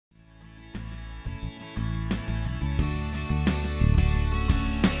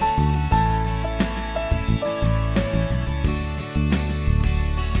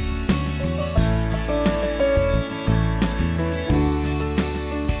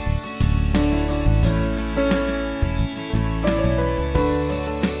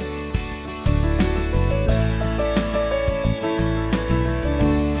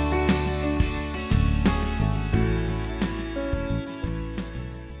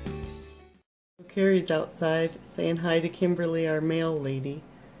Carrie's outside saying hi to Kimberly, our mail lady,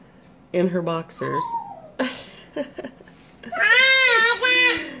 in her boxers.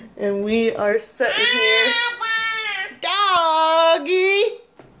 And we are sitting here. Doggy!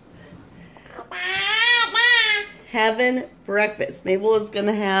 Having breakfast. Mabel is going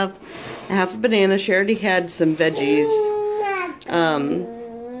to have a half a banana. She already had some veggies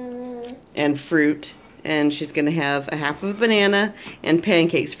and fruit. And she's going to have a half of a banana and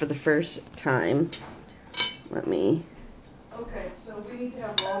pancakes for the first time. Let me... Okay, so we need to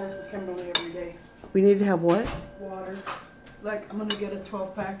have water for Kimberly every day. We need to have what? Water. Like, I'm going to get a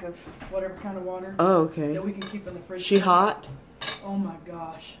 12-pack of whatever kind of water. Oh, okay. That we can keep in the fridge. She hot? Oh my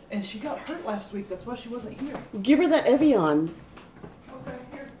gosh. And she got hurt last week. That's why she wasn't here. Give her that Evian. Okay,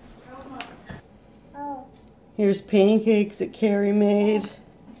 here. Oh. Here's pancakes that Carrie made.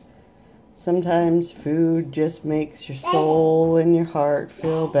 Sometimes food just makes your soul and your heart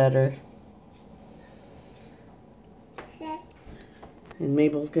feel better. And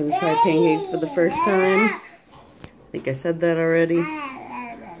Mabel's going to try pancakes for the first time. I think I said that already.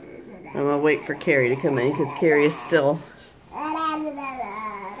 I'm going to wait for Carrie to come in because Carrie is still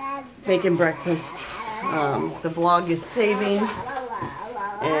making breakfast. The vlog is saving,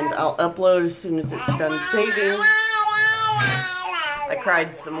 and I'll upload as soon as it's done saving. I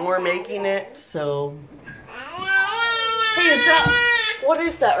cried some more making it, so... Hey, what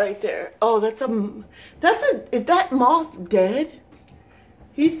is that right there? Oh, is that moth dead?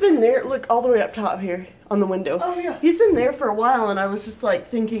 He's been there, look, all the way up top here on the window. Oh, yeah. He's been there for a while, and I was just like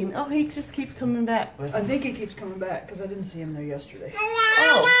thinking, oh, he just keeps coming back. I think he keeps coming back because I didn't see him there yesterday.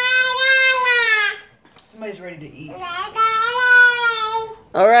 Oh. Somebody's ready to eat.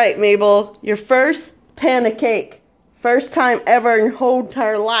 All right, Mabel, your first pancake. First time ever in your whole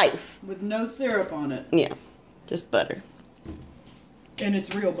entire life. With no syrup on it. Yeah, just butter. And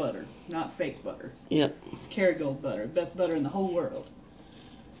it's real butter, not fake butter. Yep. It's Kerrygold butter, best butter in the whole world.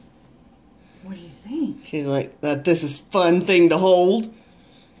 What do you think? She's like, this is a fun thing to hold.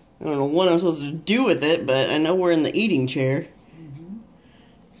 I don't know what I'm supposed to do with it, but I know we're in the eating chair.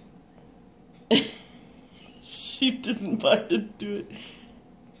 Mm-hmm. She didn't bite into it.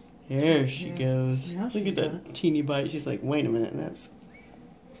 There she goes. Look at that teeny bite. She's like, wait a minute, that's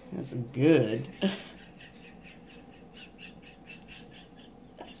good.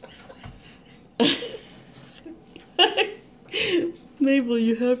 Mabel,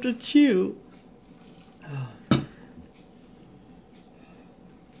 you have to chew.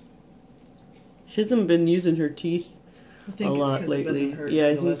 She hasn't been using her teeth a lot lately. Yeah,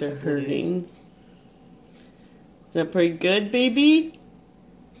 I think they're hurting. Is that pretty good, baby?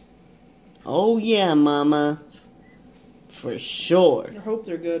 Oh yeah, Mama. For sure. I hope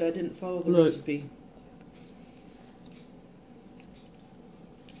they're good. I didn't follow the recipe.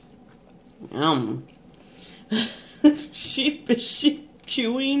 Is she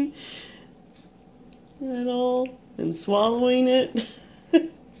chewing at all and swallowing it?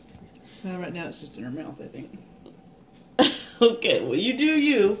 Well, right now it's just in her mouth, I think. Okay, well you do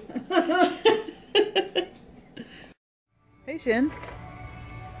you. Hey, Shin.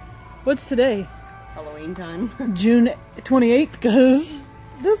 What's today? Halloween time. June 28th, because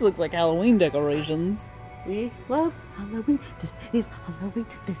this looks like Halloween decorations. We love Halloween. This is Halloween.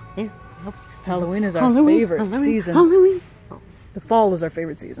 This is Halloween is our favorite season. Halloween. The fall is our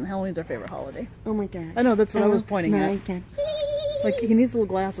favorite season. Halloween's our favorite holiday. Oh my god. I know, that's what I was pointing at. God. Like, he needs little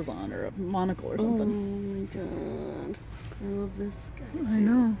glasses on, or a monocle or something. Oh my god. I love this guy too. I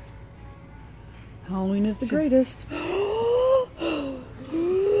know. Halloween is the greatest. I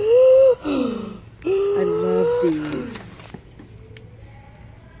love these.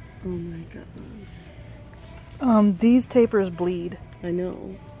 Oh my god. These tapers bleed. I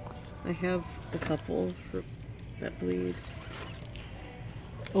know. I have a couple that bleed.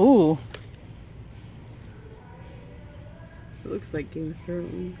 Ooh. It looks like Game of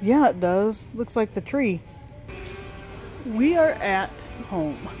Thrones. Yeah, it does. Looks like the tree. We are at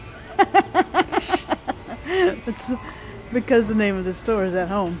home. It's because the name of the store is At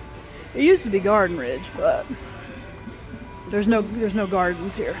Home. It used to be Garden Ridge, but there's no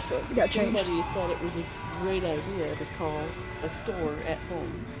gardens here, so it got changed. Somebody thought it was a great idea to call a store At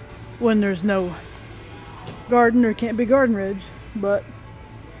Home. When there's no garden, or can't be Garden Ridge, but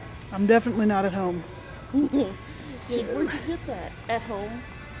I'm definitely not at home. So where'd you get that? At Home?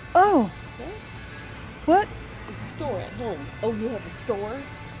 Oh. Huh? What? It's a store at home. Oh, you have a store?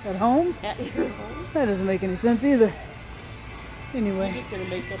 At home? At your home? That doesn't make any sense either. Anyway. You're just going to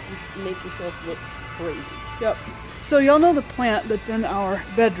make yourself look crazy. Yep. So y'all know the plant that's in our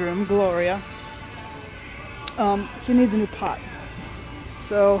bedroom, Gloria. She needs a new pot.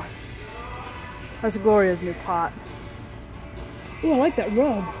 So That's Gloria's new pot. Oh, I like that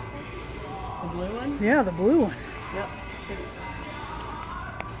rug. The blue one? Yeah, the blue one. Yep.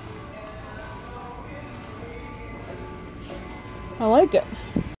 I like it.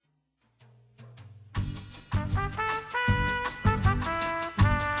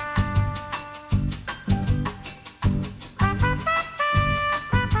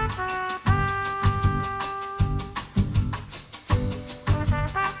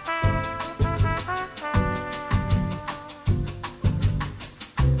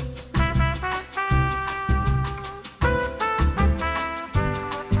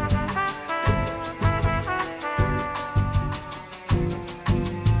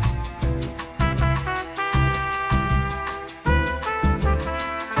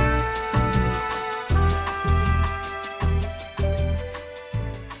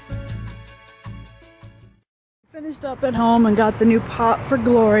 Finished up at home and got the new pot for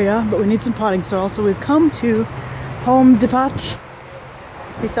Gloria, but we need some potting soil, so we've come to Home Depot.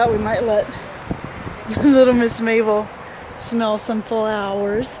 We thought we might let little Miss Mabel smell some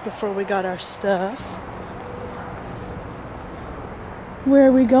flowers before we got our stuff. Where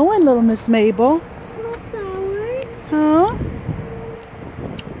are we going, little Miss Mabel? Smell flowers. Huh?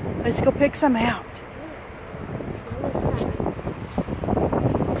 Let's go pick some out.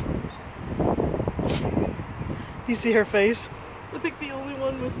 You see her face? I picked the only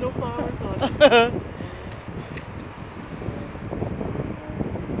one with no flowers on it.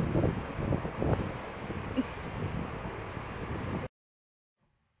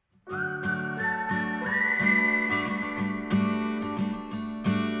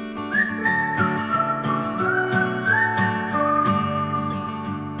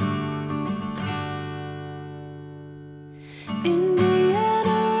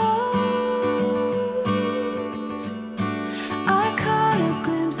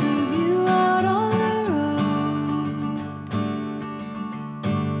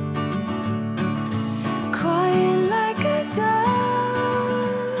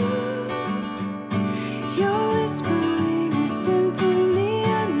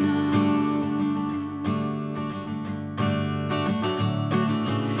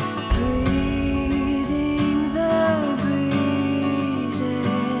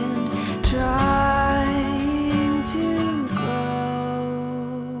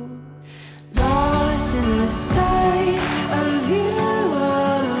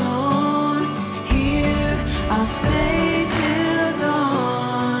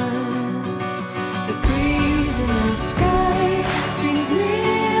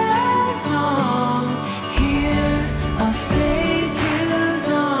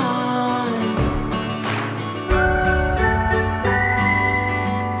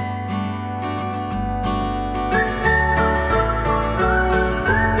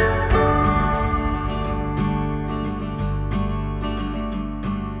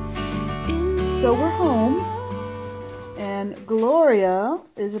 So we're home, and Gloria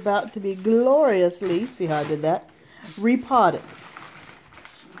is about to be gloriously, see how I did that, repotted.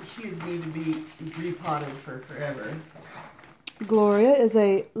 She is need to be repotted for forever. Gloria is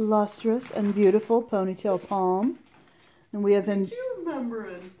a lustrous and beautiful ponytail palm, and we have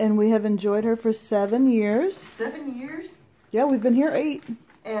enjoyed her for 7 years. 7 years? Yeah, we've been here 8.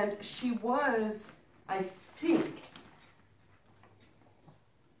 And she was, I think,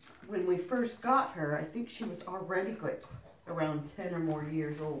 when we first got her, I think she was already like around 10 or more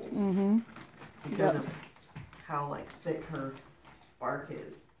years old. Mm-hmm. Because of how like thick her bark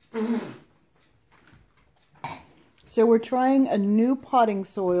is. So we're trying a new potting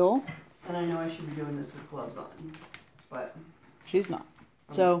soil. And I know I should be doing this with gloves on, but she's not.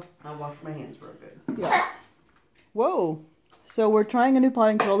 So I wash my hands real good. Yeah. Whoa. So we're trying a new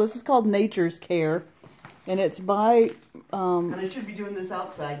potting soil. This is called Nature's Care, and it's by and I should be doing this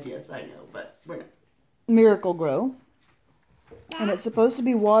outside, yes, I know, but we're not. Miracle Grow. And it's supposed to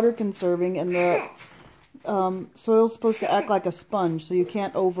be water conserving, and the soil's supposed to act like a sponge, so you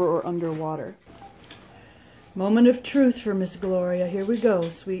can't over or underwater. Moment of truth for Miss Gloria. Here we go,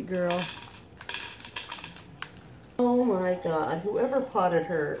 sweet girl. Oh my God, whoever potted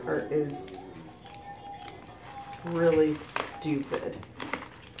her is really stupid.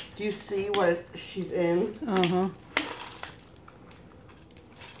 Do you see what she's in? Uh-huh.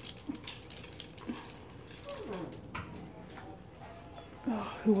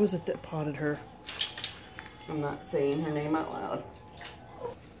 Oh, who was it that potted her? I'm not saying her name out loud.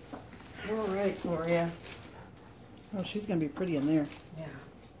 All right, Gloria. Oh, she's going to be pretty in there. Yeah.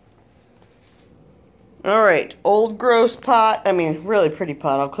 All right, old gross pot. I mean, really pretty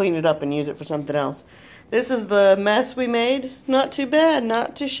pot. I'll clean it up and use it for something else. This is the mess we made. Not too bad,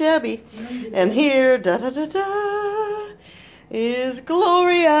 not too shabby. And here, da-da-da-da, is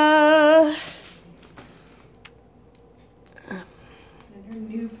Gloria. In her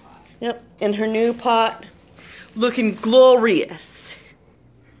new pot. Yep, in her new pot, looking glorious.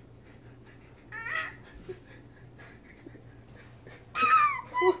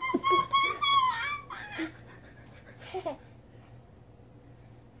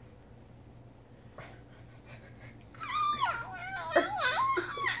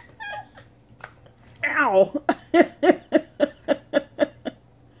 Ow!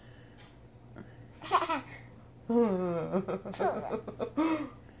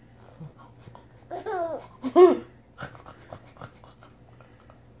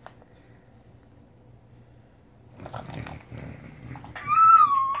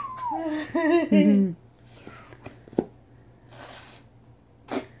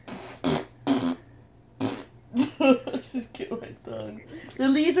 Just get my tongue. The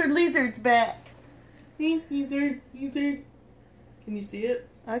lizard's back. See, lizard. Can you see it?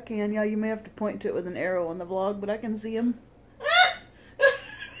 I can, yeah, you may have to point to it with an arrow on the vlog, but I can see him.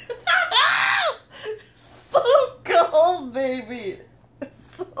 So cold, baby.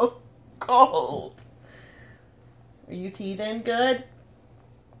 So cold. Are you teething good?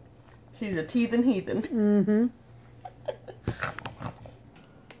 She's a teething heathen. Mm-hmm.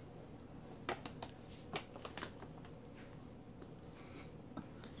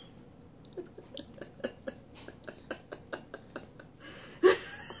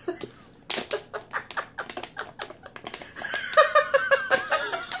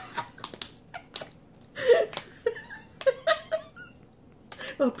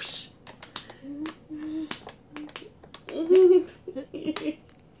 Oops.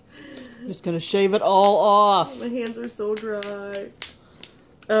 Just gonna shave it all off. My hands are so dry.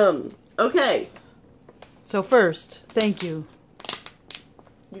 Okay. So first, thank you.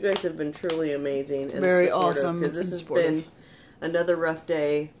 You guys have been truly amazing and Very supportive, awesome. because this and has supportive. been another rough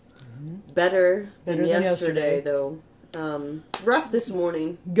day. Better than yesterday, though. Rough this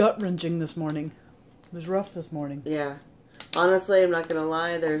morning. Gut-wrenching this morning. It was rough this morning. Yeah. Honestly, I'm not gonna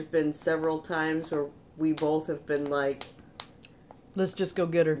lie, there's been several times where we both have been like, Let's just go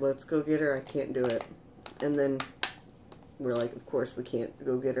get her. let's go get her, I can't do it. And then we're like, of course we can't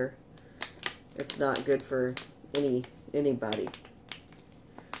go get her. It's not good for anybody.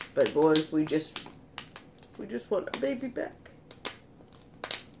 But boys, we just want our baby back.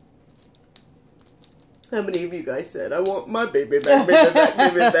 How many of you guys said, I want my baby back,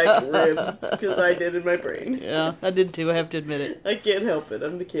 ribs? Because I did in my brain. Yeah, I did too, I have to admit it. I can't help it,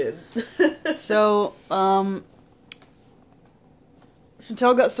 I'm the kid. So, Chantel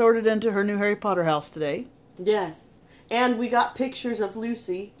got sorted into her new Harry Potter house today. Yes. And we got pictures of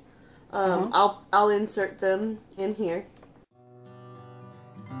Lucy. I'll insert them in here.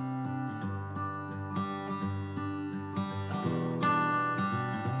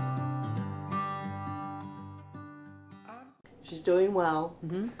 She's doing well,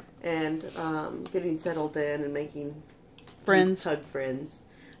 and getting settled in and making Friends. hug friends.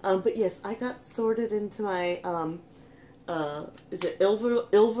 But yes, I got sorted into my is it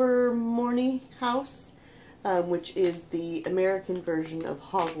Ilvermorny house, which is the American version of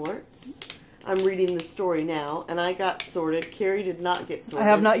Hogwarts. I'm reading the story now, and I got sorted. Carrie did not get sorted. I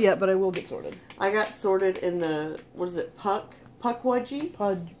have not yet, but I will get sorted. I got sorted in the, what is it, Puckwudgie?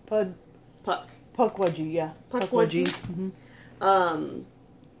 Puckwudgie, yeah. Puckwudgie. Mm-hmm.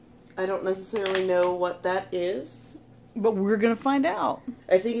 I don't necessarily know what that is. But we're going to find out.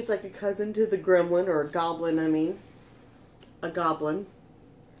 I think it's like a cousin to the gremlin, or a goblin, I mean. A goblin.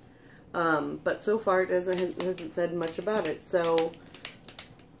 But so far it hasn't said much about it. So,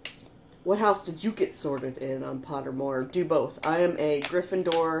 what house did you get sorted in on Pottermore? Do both. I am a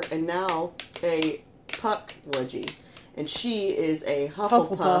Gryffindor and now a Puckwudgie. And she is a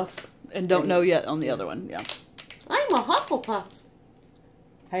Hufflepuff. And don't know yet on the other one, yeah. I'm a Hufflepuff.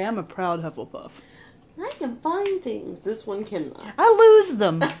 Hey, I'm a proud Hufflepuff. I can find things. This one cannot. I lose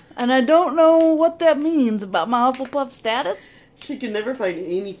them. And I don't know what that means about my Hufflepuff status. She can never find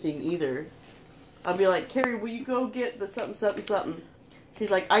anything either. I'll be like, Carrie, will you go get the something, something, something?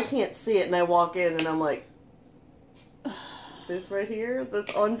 She's like, I can't see it. And I walk in and I'm like, this right here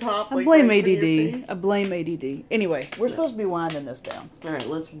that's on top. I blame ADD. I blame ADD. Anyway, we're supposed to be winding this down. Alright,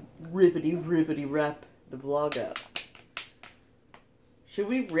 let's rippity wrap the vlog up. Should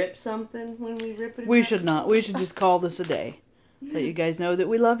we rip something when we rip it? We should not. We should just call this a day. Let you guys know that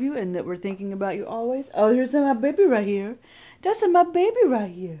we love you and that we're thinking about you always. Oh, here's my baby right here. That's my baby right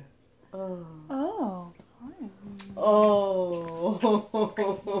here. Oh. Oh. Oh,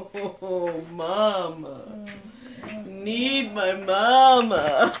 mama. Need my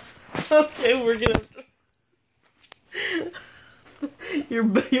mama. Okay, we're gonna...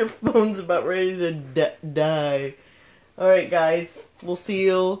 Your phone's about ready to die. Alright guys, we'll see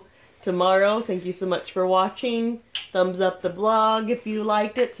you tomorrow. Thank you so much for watching. Thumbs up the vlog if you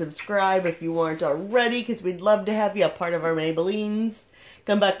liked it. Subscribe if you weren't already, because we'd love to have you a part of our Maybellines.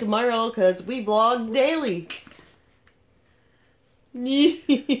 Come back tomorrow because we vlog daily.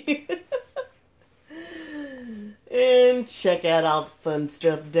 And check out all the fun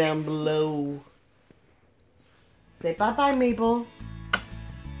stuff down below. Say bye-bye, Mabel.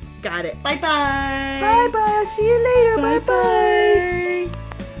 Got it. Bye-bye. Bye-bye. I'll see you later. Bye-bye.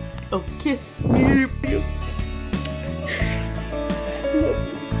 Oh, kiss. I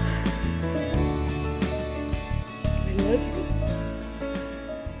love you.